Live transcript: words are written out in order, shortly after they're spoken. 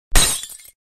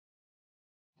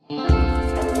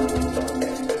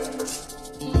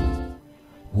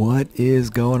What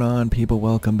is going on, people?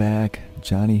 Welcome back.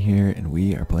 Johnny here, and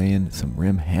we are playing some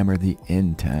Rimhammer the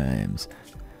End Times.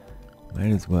 Might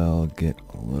as well get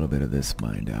a little bit of this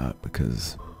mined out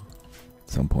because at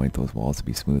some point those walls will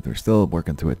be smooth. We're still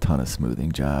working through a ton of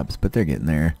smoothing jobs, but they're getting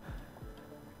there.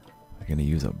 We're going to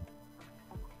use a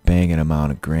banging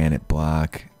amount of granite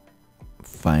block.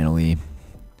 Finally.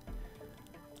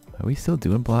 Are we still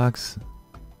doing blocks?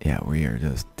 Yeah, we are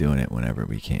just doing it whenever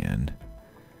we can.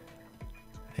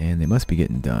 And they must be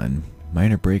getting done.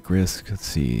 Minor break risk. Let's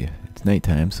see. It's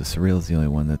nighttime, so Surreal's the only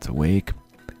one that's awake.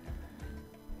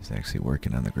 He's actually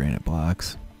working on the granite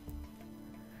blocks.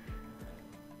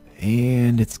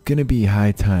 And it's going to be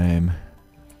high time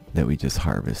that we just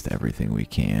harvest everything we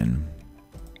can.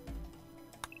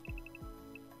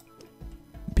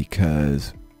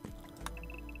 Because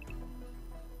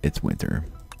it's winter.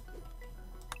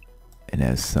 And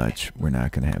as such, we're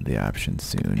not going to have the option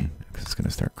soon. Because it's going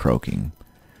to start croaking.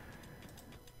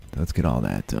 Let's get all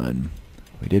that done.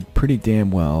 We did pretty damn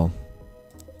well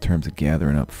in terms of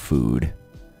gathering up food.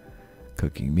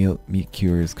 Cooking meat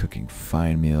cures, cooking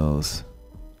fine meals.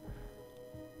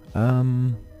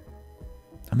 I'm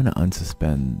gonna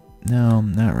unsuspend. No,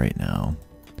 not right now.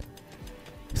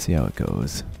 See how it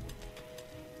goes.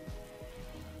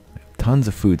 Tons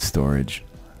of food storage.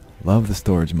 Love the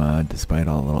storage mod despite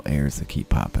all the little errors that keep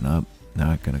popping up.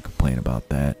 Not gonna complain about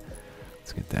that.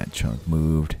 Let's get that chunk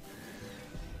moved.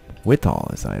 Withal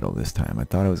is idle this time. I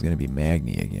thought it was going to be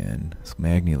Magni again. It's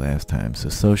Magni last time. So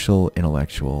social,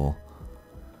 intellectual.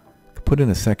 Could put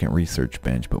in a second research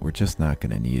bench, but we're just not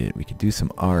going to need it. We could do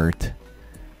some art.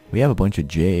 We have a bunch of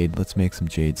jade. Let's make some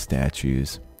jade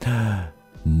statues.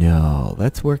 No.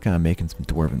 Let's work on making some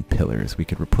dwarven pillars. We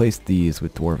could replace these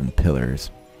with dwarven pillars.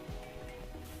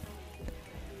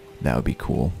 That would be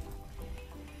cool.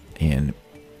 And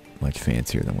much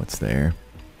fancier than what's there.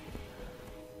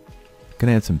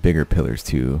 Gonna add some bigger pillars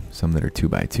too, some that are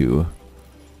 2x2.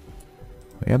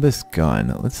 We have this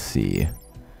gun. Let's see.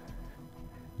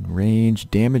 Range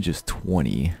damage is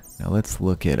 20. Now let's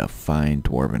look at a fine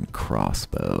dwarven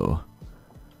crossbow.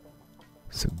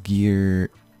 So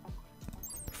gear,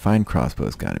 fine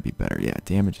crossbow's got to be better. Yeah,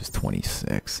 damage is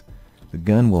 26. The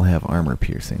gun will have armor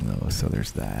piercing though, so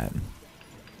there's that.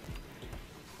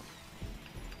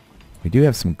 We do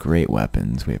have some great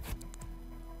weapons. We have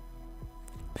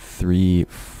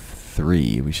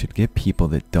three. We should get people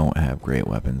that don't have great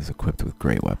weapons equipped with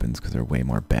great weapons because they're way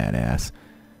more badass.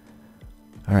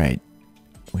 Alright,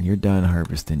 when you're done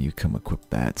harvesting, you come equip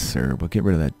that, sir. We'll get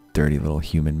rid of that dirty little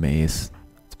human mace.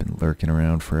 It's been lurking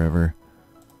around forever.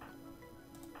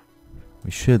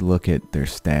 We should look at their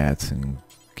stats and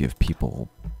give people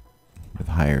with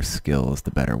higher skills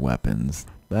the better weapons.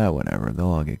 But whatever, they'll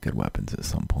all get good weapons at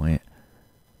some point.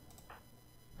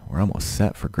 We're almost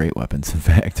set for great weapons, in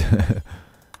fact. Come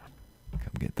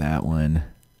get that one.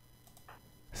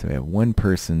 So we have one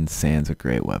person sans a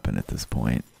great weapon at this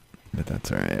point, but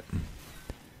that's alright.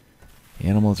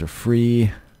 Animals are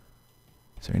free.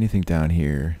 Is there anything down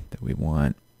here that we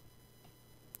want?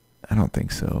 I don't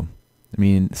think so. I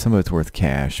mean, some of it's worth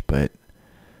cash, but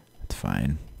it's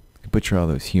fine. We can butcher all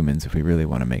those humans if we really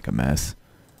want to make a mess.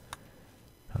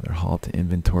 Another halt to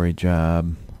inventory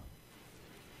job.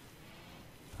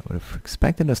 I would have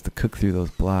expected us to cook through those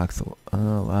blocks a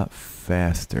lot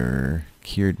faster.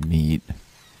 Cured meat.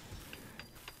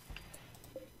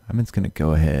 I'm just going to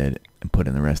go ahead and put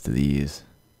in the rest of these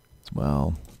as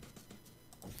well.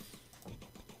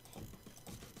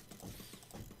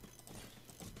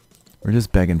 We're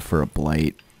just begging for a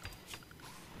blight,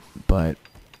 but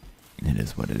it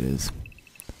is what it is.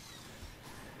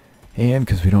 And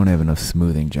because we don't have enough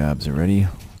smoothing jobs already,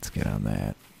 let's get on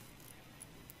that.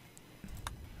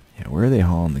 Yeah, where are they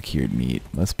hauling the cured meat?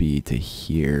 Must be to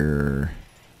here.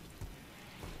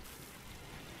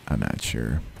 I'm not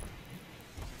sure.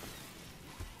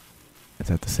 Is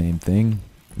that the same thing?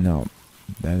 No,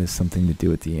 that is something to do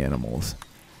with the animals.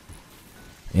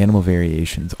 Animal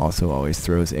variations also always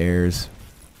throws errors.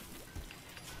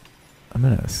 I'm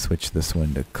gonna switch this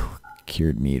one to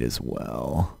cured meat as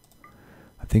well.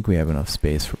 I think we have enough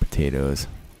space for potatoes.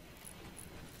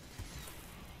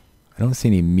 I don't see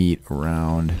any meat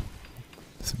around.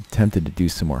 So I'm tempted to do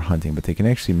some more hunting, but they can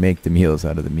actually make the meals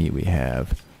out of the meat we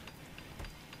have.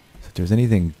 So if there's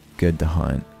anything good to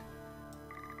hunt.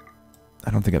 I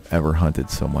don't think I've ever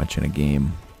hunted so much in a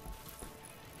game.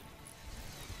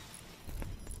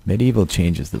 Medieval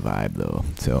changes the vibe though,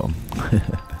 so.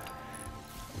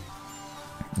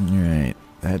 Alright,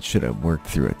 that should have worked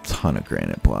through a ton of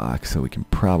granite blocks, so we can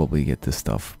probably get this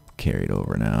stuff carried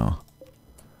over now.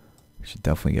 We should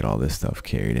definitely get all this stuff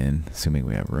carried in, assuming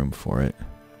we have room for it.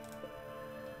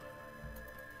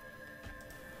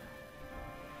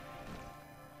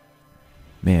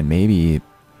 Man, maybe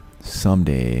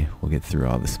someday we'll get through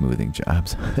all the smoothing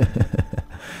jobs.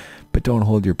 But don't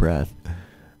hold your breath.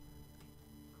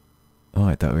 Oh,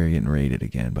 I thought we were getting raided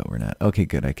again, but we're not. Okay,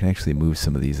 good. I can actually move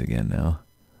some of these again now.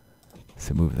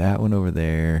 So move that one over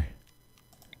there.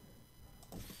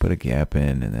 Put a gap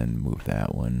in, and then move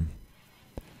that one.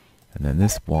 And then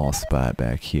this wall spot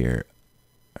back here.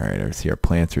 Alright, I see our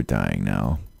plants are dying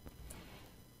now.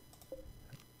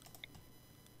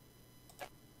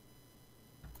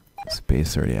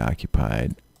 Space already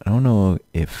occupied. I don't know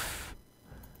if...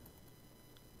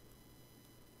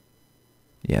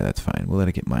 Yeah, that's fine. We'll let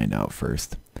it get mined out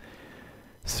first.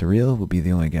 Surreal will be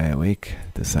the only guy awake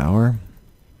this hour.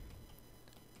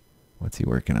 What's he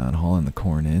working on? Hauling the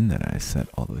corn in that I set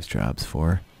all those jobs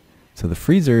for. So the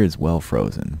freezer is well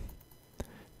frozen.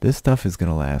 This stuff is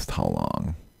going to last how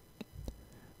long?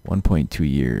 1.2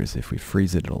 years. If we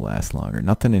freeze it, it'll last longer.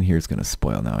 Nothing in here is going to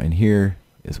spoil now. In here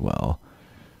as well.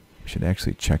 We should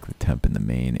actually check the temp in the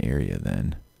main area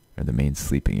then. Or the main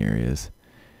sleeping areas.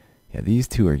 Yeah, these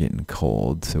two are getting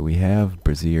cold. So we have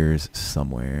braziers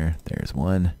somewhere. There's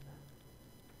one.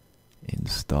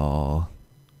 Install.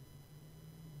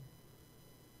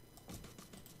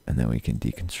 And then we can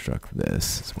deconstruct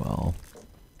this as well.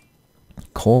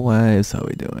 Coal-wise, how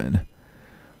we doing?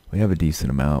 We have a decent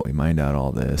amount. We mined out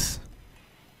all this.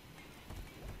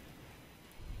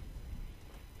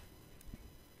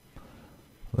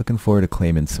 Looking forward to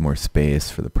claiming some more space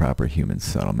for the proper human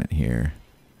settlement here.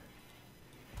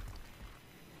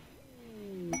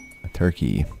 A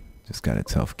turkey just got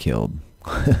itself killed.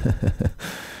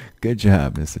 Good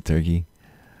job, Mr. Turkey.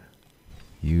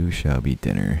 You shall be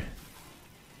dinner.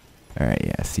 Alright,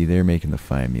 yeah, see, they're making the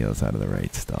fine meals out of the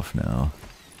right stuff now.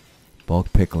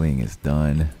 Bulk pickling is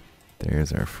done.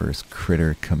 There's our first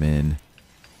critter come in.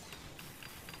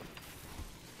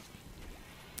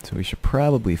 So we should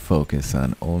probably focus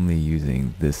on only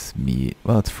using this meat.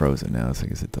 Well, it's frozen now, so I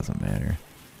guess it doesn't matter.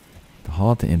 The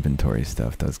haul to inventory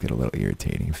stuff does get a little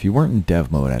irritating. If you weren't in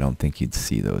dev mode, I don't think you'd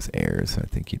see those errors. I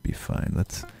think you'd be fine.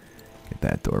 Let's get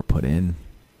that door put in.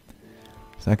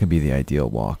 It's not going to be the ideal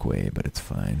walkway, but it's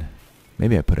fine.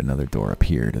 Maybe I put another door up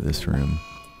here to this room.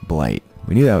 Blight.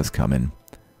 We knew that was coming.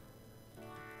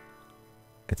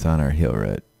 It's on our hill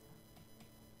route,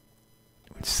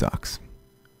 which sucks.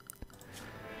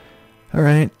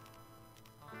 Alright.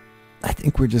 I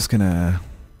think we're just going to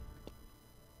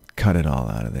cut it all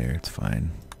out of there. It's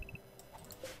fine.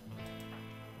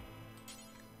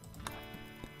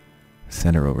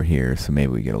 Send her over here, so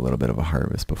maybe we get a little bit of a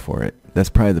harvest before it. That's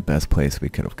probably the best place we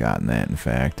could have gotten that, in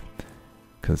fact.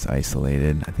 Because it's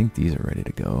isolated. I think these are ready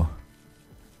to go.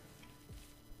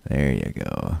 There you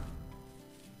go.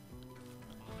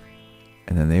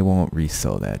 And then they won't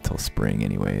resow that till spring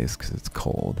anyways, because it's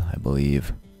cold, I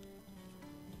believe.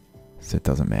 So it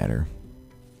doesn't matter.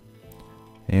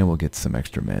 And we'll get some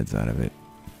extra meds out of it.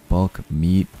 Bulk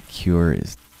meat cure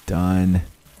is done.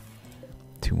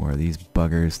 2 more of these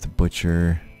buggers to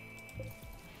butcher.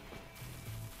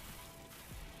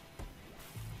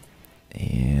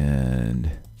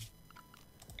 And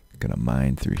gonna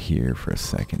mine through here for a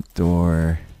second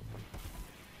door.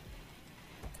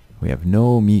 We have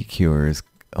no meat cures.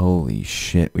 Holy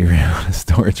shit, we ran out of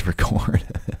storage for corn.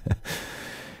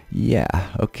 Yeah,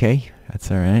 okay,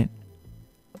 that's alright.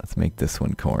 Let's make this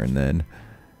one corn then.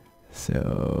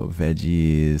 So,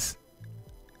 veggies,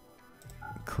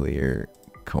 clear,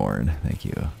 corn, thank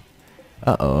you.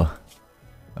 Uh-oh.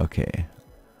 Okay.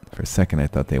 For a second I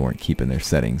thought they weren't keeping their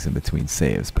settings in between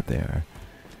saves, but they are.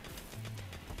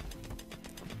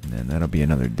 And then that'll be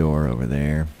another door over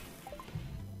there.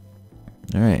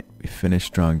 Alright, we finished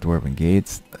strong dwarven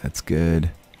gates. That's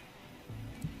good.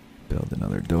 Build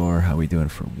another door. How we doing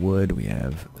for wood? We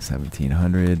have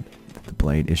 1700. Did the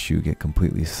blight issue get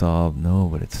completely solved? No,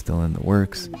 but it's still in the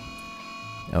works.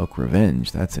 Elk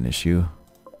revenge, that's an issue.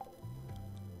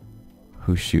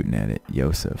 Who's shooting at it?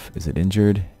 Yosef. Is it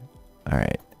injured?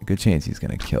 Alright, good chance he's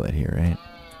gonna kill it here, right?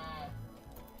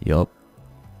 Yup.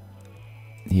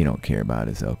 He don't care about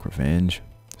his elk revenge.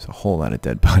 There's a whole lot of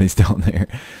dead bodies down there.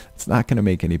 It's not gonna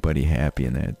make anybody happy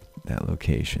in that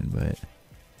location, but...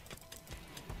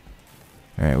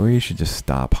 Alright, we should just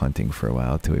stop hunting for a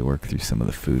while till we work through some of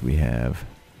the food we have.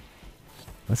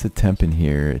 What's the temp in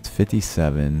here? It's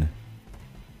 57.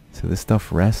 So this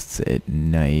stuff rests at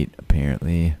night,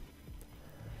 apparently.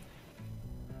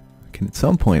 I can at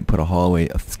some point put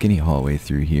a skinny hallway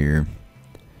through here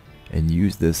and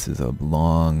use this as a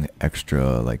long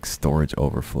extra like storage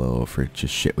overflow for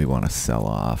just shit we want to sell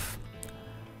off.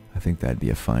 I think that'd be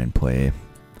a fine play.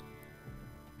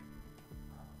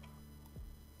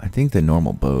 I think the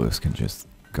normal bows can just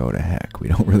go to heck. We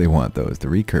don't really want those. The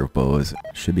recurve bows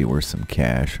should be worth some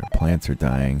cash. Our plants are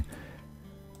dying.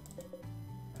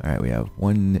 Alright, we have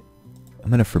one. I'm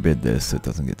going to forbid this so it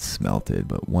doesn't get smelted,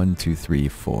 but 1, 2, 3,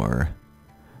 4,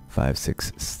 5,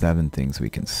 6, 7 things we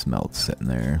can smelt sitting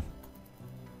there.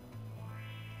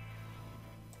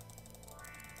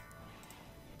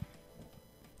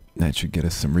 That should get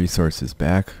us some resources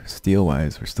back.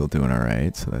 Steel-wise, we're still doing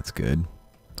alright, so that's good.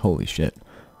 Holy shit.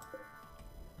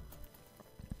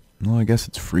 Well, I guess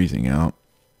it's freezing out.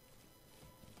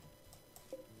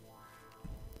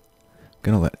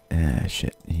 Gonna let...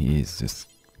 shit. He's just...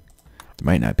 There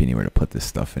might not be anywhere to put this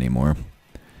stuff anymore.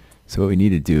 So what we need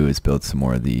to do is build some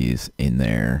more of these in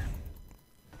there.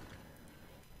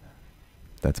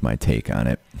 That's my take on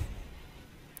it.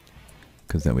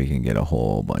 Because then we can get a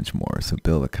whole bunch more. So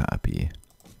build a copy.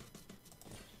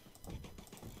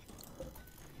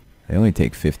 They only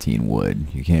take 15 wood.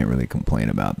 You can't really complain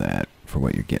about that for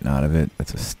what you're getting out of it.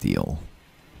 That's a steal.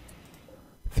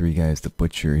 3 guys to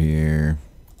butcher here.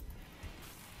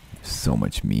 So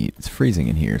much meat. It's freezing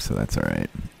in here, so that's alright.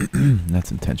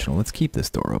 That's intentional. Let's keep this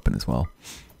door open as well.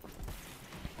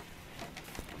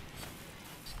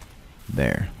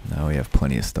 There. Now we have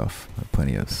plenty of stuff.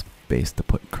 Plenty of space to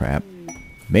put crap.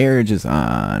 Marriage is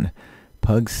on.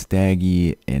 Pug,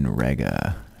 Staggy, and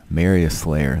Rega. Marry a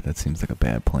Slayer. That seems like a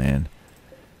bad plan.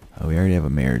 We already have a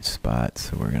marriage spot,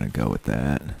 so we're going to go with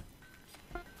that.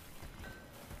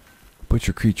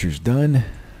 Butcher creature's done.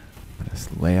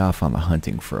 Let's lay off on the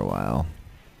hunting for a while.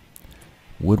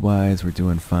 Wood-wise, we're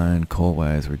doing fine.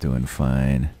 Coal-wise, we're doing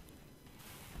fine.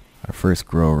 Our first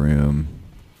grow room,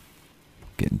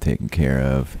 getting taken care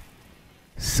of.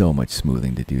 So much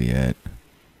smoothing to do yet.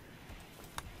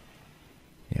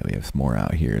 Yeah, we have some more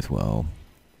out here as well.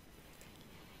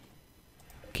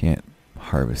 Can't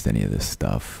harvest any of this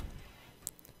stuff.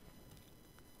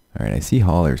 Alright, I see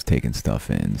haulers taking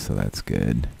stuff in, so that's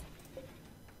good.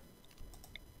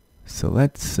 So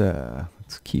let's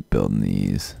keep building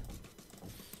these.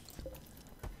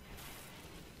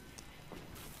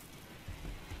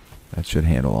 That should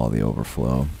handle all the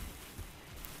overflow.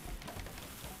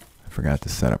 I forgot to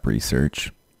set up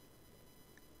research.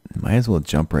 Might as well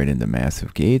jump right into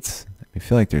massive gates. I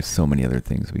feel like there's so many other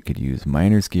things we could use.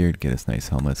 Miner's gear to get us nice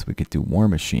helmets. We could do war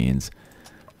machines.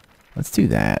 Let's do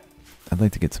that. I'd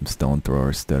like to get some stone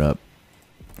throwers stood up.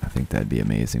 I think that'd be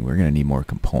amazing. We're going to need more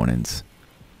components.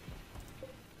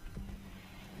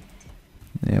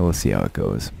 Yeah, we'll see how it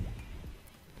goes.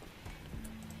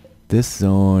 This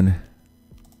zone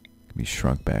can be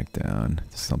shrunk back down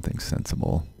to something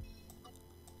sensible.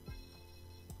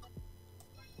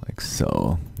 Like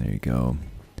so. There you go.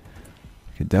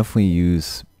 Could definitely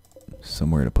use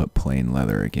somewhere to put plain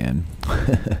leather again.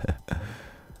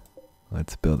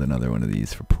 Let's build another one of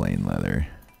these for plain leather.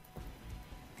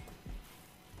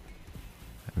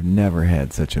 I've never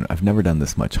had such an... I've never done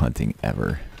this much hunting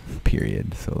ever.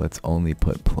 Period. So let's only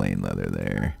put plain leather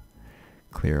there.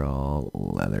 Clear all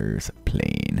leathers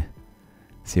plain.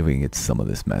 See if we can get some of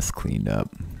this mess cleaned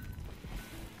up.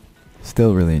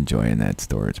 Still really enjoying that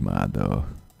storage mod though.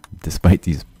 Despite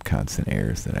these constant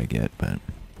errors that I get, but...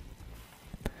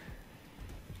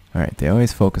 Alright, they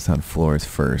always focus on floors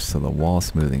first, so the wall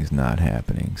smoothing is not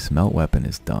happening. Smelt weapon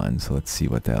is done, so let's see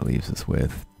what that leaves us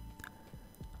with.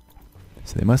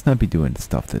 So they must not be doing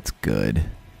stuff that's good,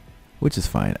 which is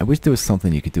fine. I wish there was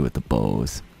something you could do with the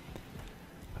bows.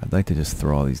 I'd like to just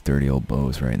throw all these dirty old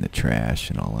bows right in the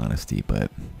trash, in all honesty, but...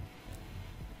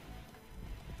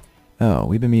 Oh,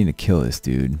 we've been meaning to kill this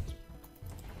dude.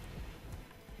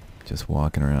 Just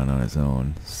walking around on his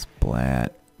own.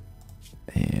 Splat.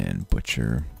 And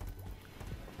butcher.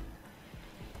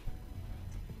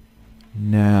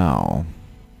 Now,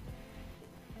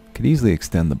 could easily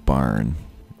extend the barn.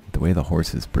 The way the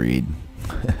horses breed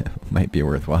might be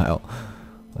worthwhile.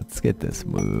 Let's get this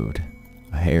moved.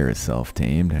 A hare is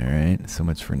self-tamed, alright. So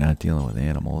much for not dealing with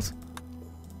animals.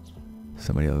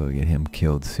 Somebody will go get him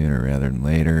killed sooner rather than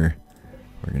later.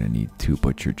 We're gonna need 2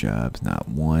 butcher jobs, not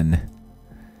 1.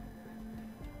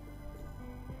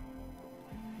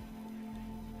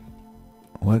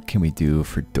 What can we do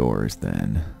for doors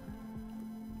then?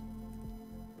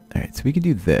 Alright, so we can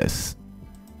do this.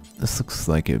 This looks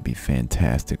like it would be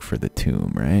fantastic for the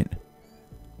tomb, right?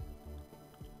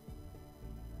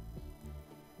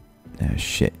 Ah,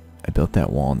 shit. I built that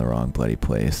wall in the wrong bloody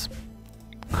place.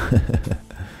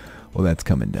 Well, that's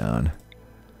coming down.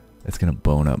 That's gonna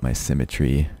bone up my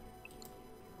symmetry.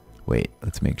 Wait,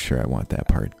 let's make sure I want that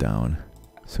part down.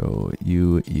 So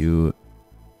yeah,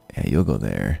 you'll go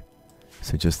there.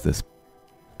 So just this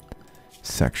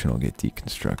section will get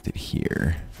deconstructed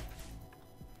here.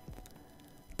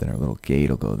 Then our little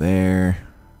gate will go there.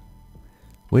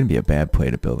 Wouldn't be a bad play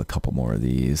to build a couple more of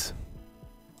these.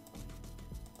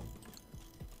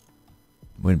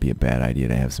 Wouldn't be a bad idea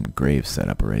to have some graves set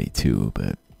up already too,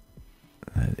 but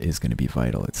that is going to be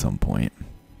vital at some point.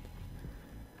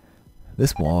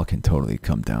 This wall can totally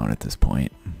come down at this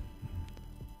point.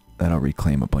 That'll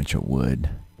reclaim a bunch of wood.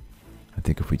 I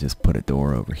think if we just put a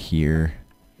door over here,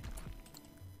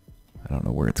 I don't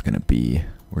know where it's going to be.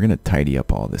 We're going to tidy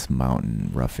up all this mountain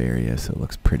rough area so it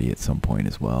looks pretty at some point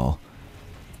as well.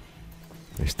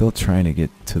 They're still trying to get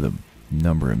to the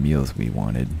number of meals we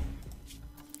wanted.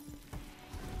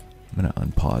 I'm going to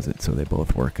unpause it so they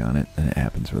both work on it, and it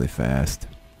happens really fast.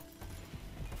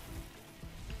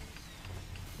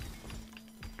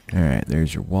 Alright,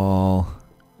 there's your wall.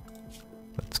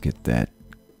 Let's get that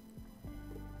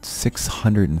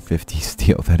 650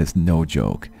 steel. That is no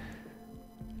joke.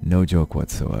 No joke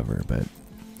whatsoever, but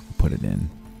put it in.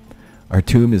 Our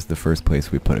tomb is the first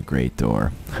place we put a great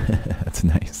door. That's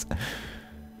nice.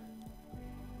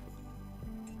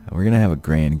 We're going to have a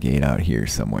grand gate out here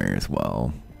somewhere as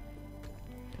well.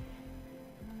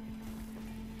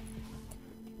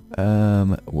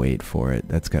 Wait for it.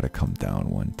 That's got to come down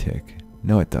one tick.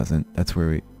 No, it doesn't. That's where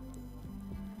we...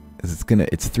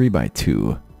 It's 3 by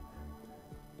 2.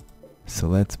 So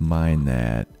let's mine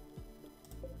that.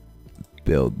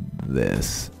 Build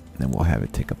this. And then we'll have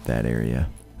it take up that area.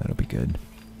 That'll be good.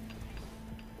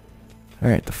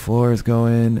 Alright, the floor is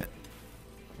going.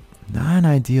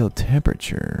 Non-ideal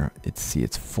temperature.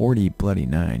 It's 40 bloody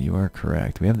 9. You are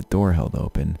correct. We have the door held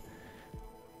open.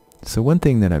 So one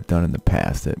thing that I've done in the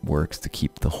past that works to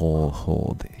keep the whole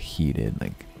hold heated,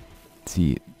 like,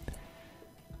 see,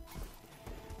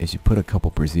 is you put a couple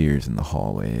braziers in the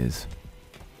hallways.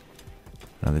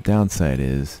 Now the downside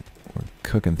is we're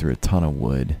cooking through a ton of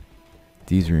wood.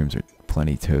 These rooms are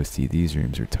plenty toasty. These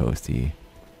rooms are toasty.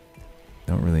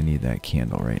 Don't really need that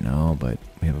candle right now, but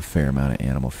we have a fair amount of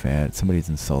animal fat. Somebody's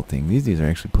insulting. These are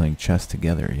actually playing chess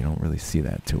together. You don't really see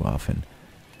that too often.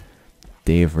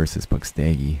 Dave versus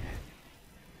Buxtaggy.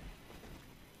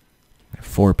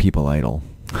 4 people idle.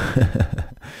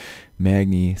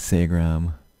 Magni,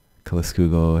 Sagram,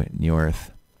 Kalaskugo, Njorth.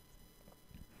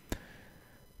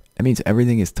 That means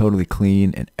everything is totally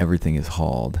clean and everything is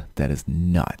hauled. That is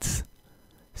nuts.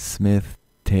 Smith,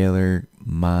 Taylor,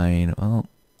 mine. Well,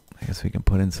 I guess we can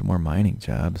put in some more mining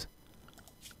jobs.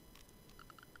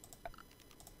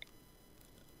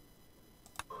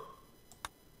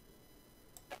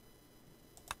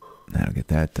 That'll get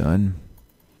that done.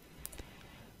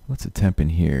 What's the temp in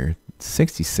here?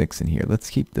 66 in here. Let's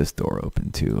keep this door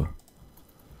open too.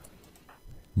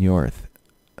 Njorth,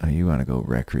 you want to go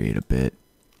recreate a bit.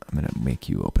 I'm going to make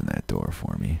you open that door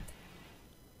for me.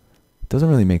 It doesn't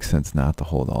really make sense not to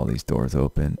hold all these doors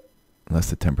open unless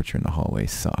the temperature in the hallway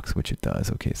sucks, which it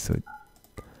does. Okay, so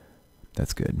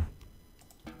that's good.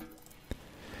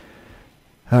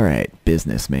 Alright,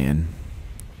 business, man.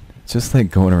 It's just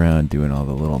like going around doing all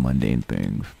the little mundane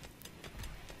things.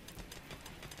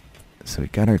 So we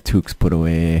got our toques put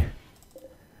away.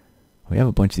 We have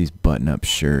a bunch of these button-up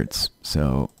shirts,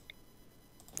 so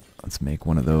let's make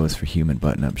one of those for human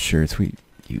button-up shirts. We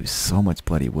use so much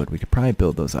bloody wood. We could probably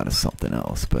build those out of something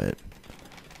else, but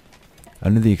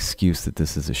under the excuse that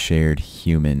this is a shared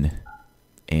human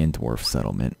and dwarf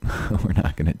settlement, we're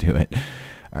not going to do it.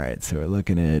 Alright, so we're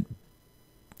looking at,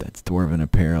 that's dwarven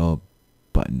apparel,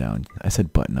 button-down. I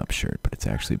said button-up shirt, but it's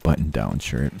actually button-down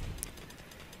shirt.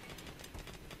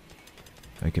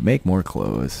 I could make more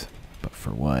clothes, but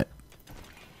for what?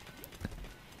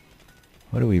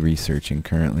 What are we researching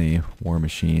currently? War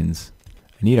machines.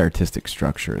 I need artistic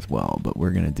structure as well, but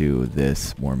we're going to do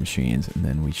this, war machines, and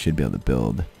then we should be able to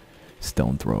build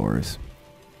stone throwers.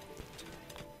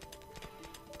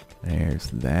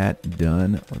 There's that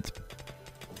done. Let's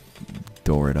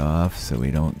door it off so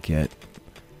we don't get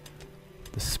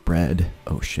the spread.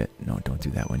 Oh shit, no, don't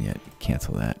do that one yet.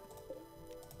 Cancel that.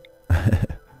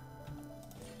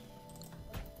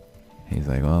 He's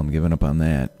like, well, I'm giving up on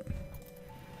that.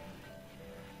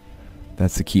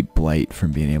 That's to keep blight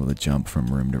from being able to jump from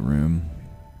room to room.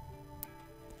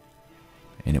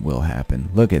 And it will happen.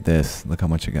 Look at this. Look how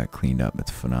much I got cleaned up. It's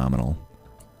phenomenal.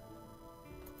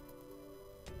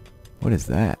 What is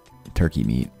that? Turkey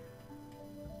meat.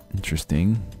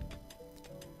 Interesting.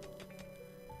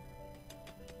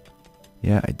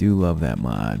 Yeah, I do love that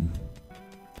mod.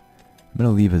 I'm going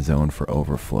to leave a zone for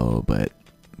overflow, but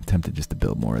I'm tempted just to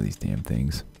build more of these damn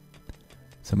things.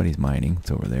 Somebody's mining. It's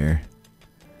over there.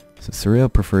 So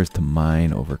Surreal prefers to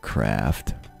mine over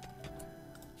craft.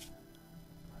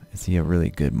 Is he a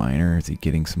really good miner? Is he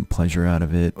getting some pleasure out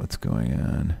of it? What's going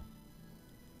on?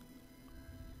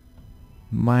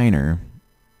 Miner.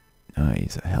 Oh,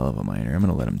 he's a hell of a miner. I'm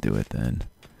going to let him do it then.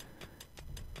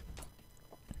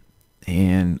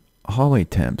 And hallway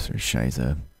temps are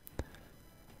shiza.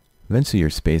 Eventually your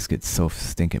space gets so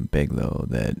stinking big though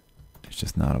that there's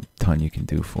just not a ton you can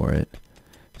do for it.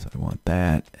 So I want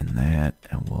that,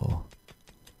 and we'll...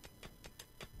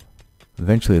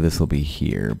 Eventually this will be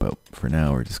here, but for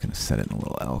now we're just going to set it in a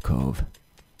little alcove.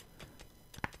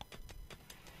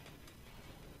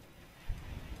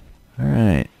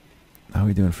 Alright. How are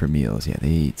we doing for meals? Yeah, they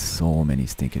eat so many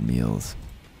stinking meals.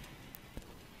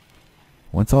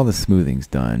 Once all the smoothing's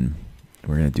done,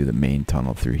 we're going to do the main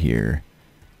tunnel through here.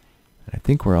 I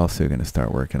think we're also going to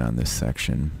start working on this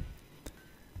section.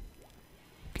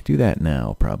 Could do that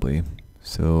now, probably.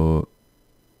 So,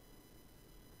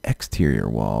 exterior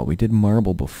wall. We did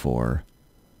marble before.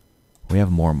 We have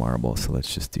more marble, so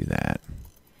let's just do that.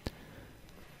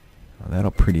 Well,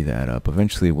 that'll pretty that up.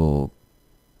 Eventually we'll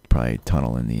probably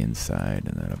tunnel in the inside,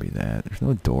 and that'll be that. There's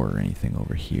no door or anything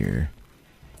over here.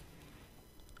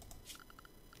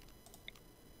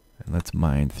 And let's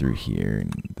mine through here,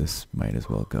 and this might as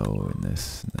well go, and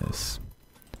this, and this.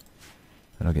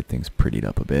 That'll get things prettied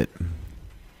up a bit.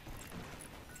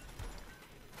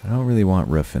 I don't really want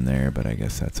roof in there, but I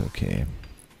guess that's okay.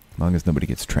 As long as nobody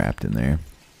gets trapped in there,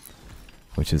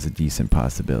 which is a decent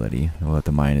possibility. We'll have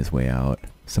to mine his way out.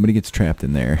 Somebody gets trapped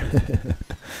in there.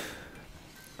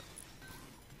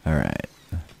 Alright.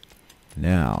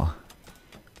 Now,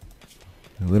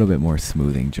 a little bit more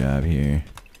smoothing job here.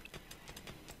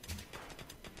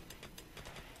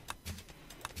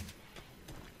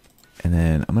 And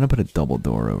then I'm going to put a double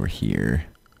door over here,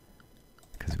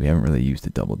 because we haven't really used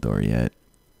a double door yet.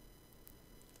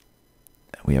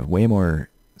 We have way more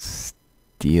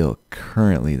steel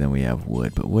currently than we have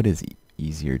wood, but wood is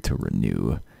easier to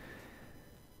renew.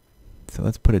 So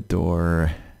let's put a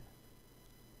door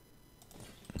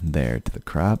there to the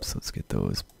crops. Let's get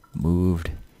those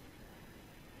moved.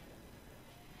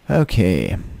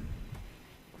 Okay.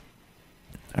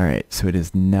 Alright, so it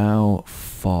is now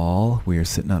fall. We are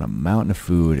sitting on a mountain of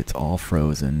food. It's all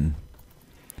frozen.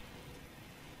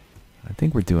 I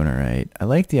think we're doing alright. I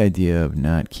like the idea of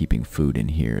not keeping food in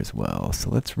here as well. So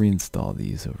let's reinstall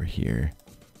these over here.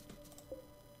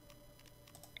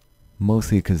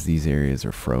 Mostly because these areas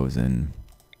are frozen.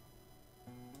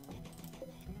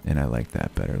 And I like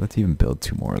that better. Let's even build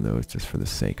 2 more of those just for the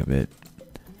sake of it.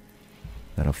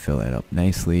 That'll fill that up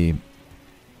nicely.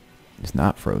 It's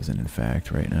not frozen, in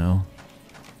fact, right now.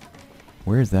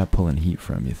 Where is that pulling heat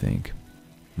from, you think?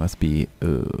 Must be,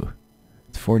 ooh.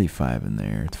 It's 45 in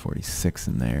there. It's 46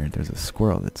 in there. There's a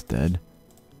squirrel that's dead.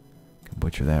 Can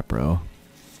butcher that, bro.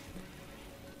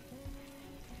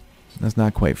 That's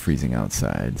not quite freezing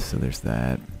outside, so there's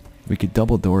that. We could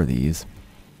double door these.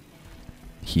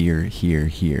 Here, here,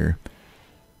 here.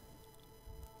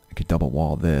 I could double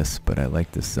wall this, but I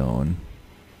like this zone.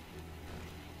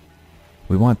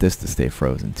 We want this to stay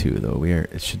frozen too, though.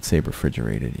 It should say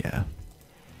refrigerated, yeah.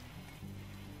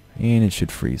 And it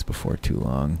should freeze before too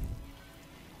long.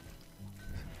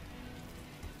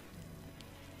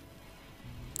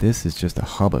 This is just a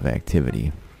hub of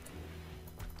activity.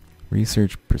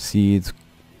 Research proceeds.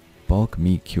 Bulk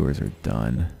meat cures are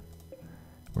done.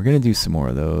 We're going to do some more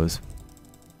of those.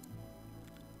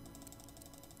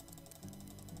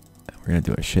 We're going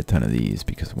to do a shit ton of these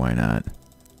because why not?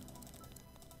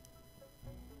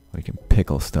 We can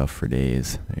pickle stuff for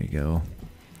days. There you go.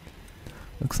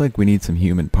 Looks like we need some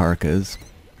human parkas.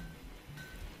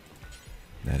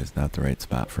 That is not the right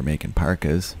spot for making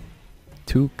parkas.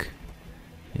 Toque.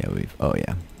 Yeah, oh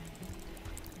yeah.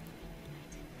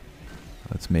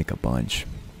 Let's make a bunch.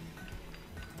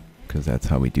 Because that's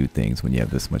how we do things when you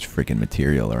have this much freaking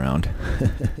material around.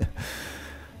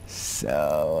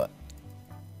 So,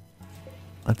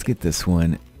 let's get this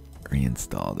one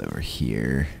reinstalled over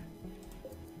here.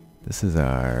 This is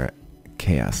our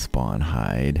chaos spawn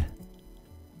hide.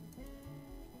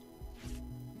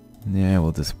 Yeah,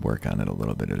 we'll just work on it a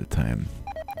little bit at a time.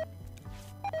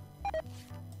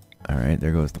 Alright,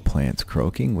 there goes the plants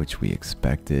croaking, which we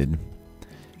expected.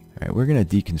 Alright, we're going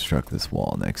to deconstruct this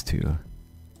wall next to.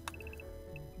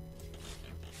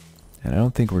 And I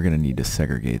don't think we're going to need to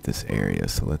segregate this area,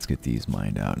 so let's get these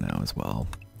mined out now as well.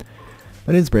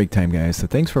 But it's break time, guys, so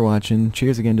thanks for watching.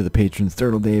 Cheers again to the patrons,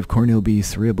 Turtle Dave, Cornel B,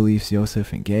 Surreal Beliefs,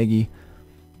 Yosef, and Gaggy.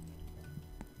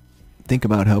 Think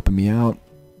about helping me out.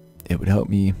 It would help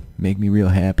me, make me real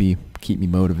happy, keep me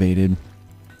motivated,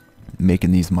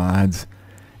 making these mods,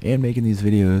 and making these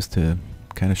videos to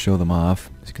kind of show them off,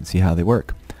 so you can see how they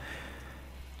work.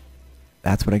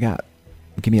 That's what I got.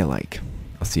 Give me a like.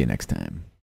 I'll see you next time.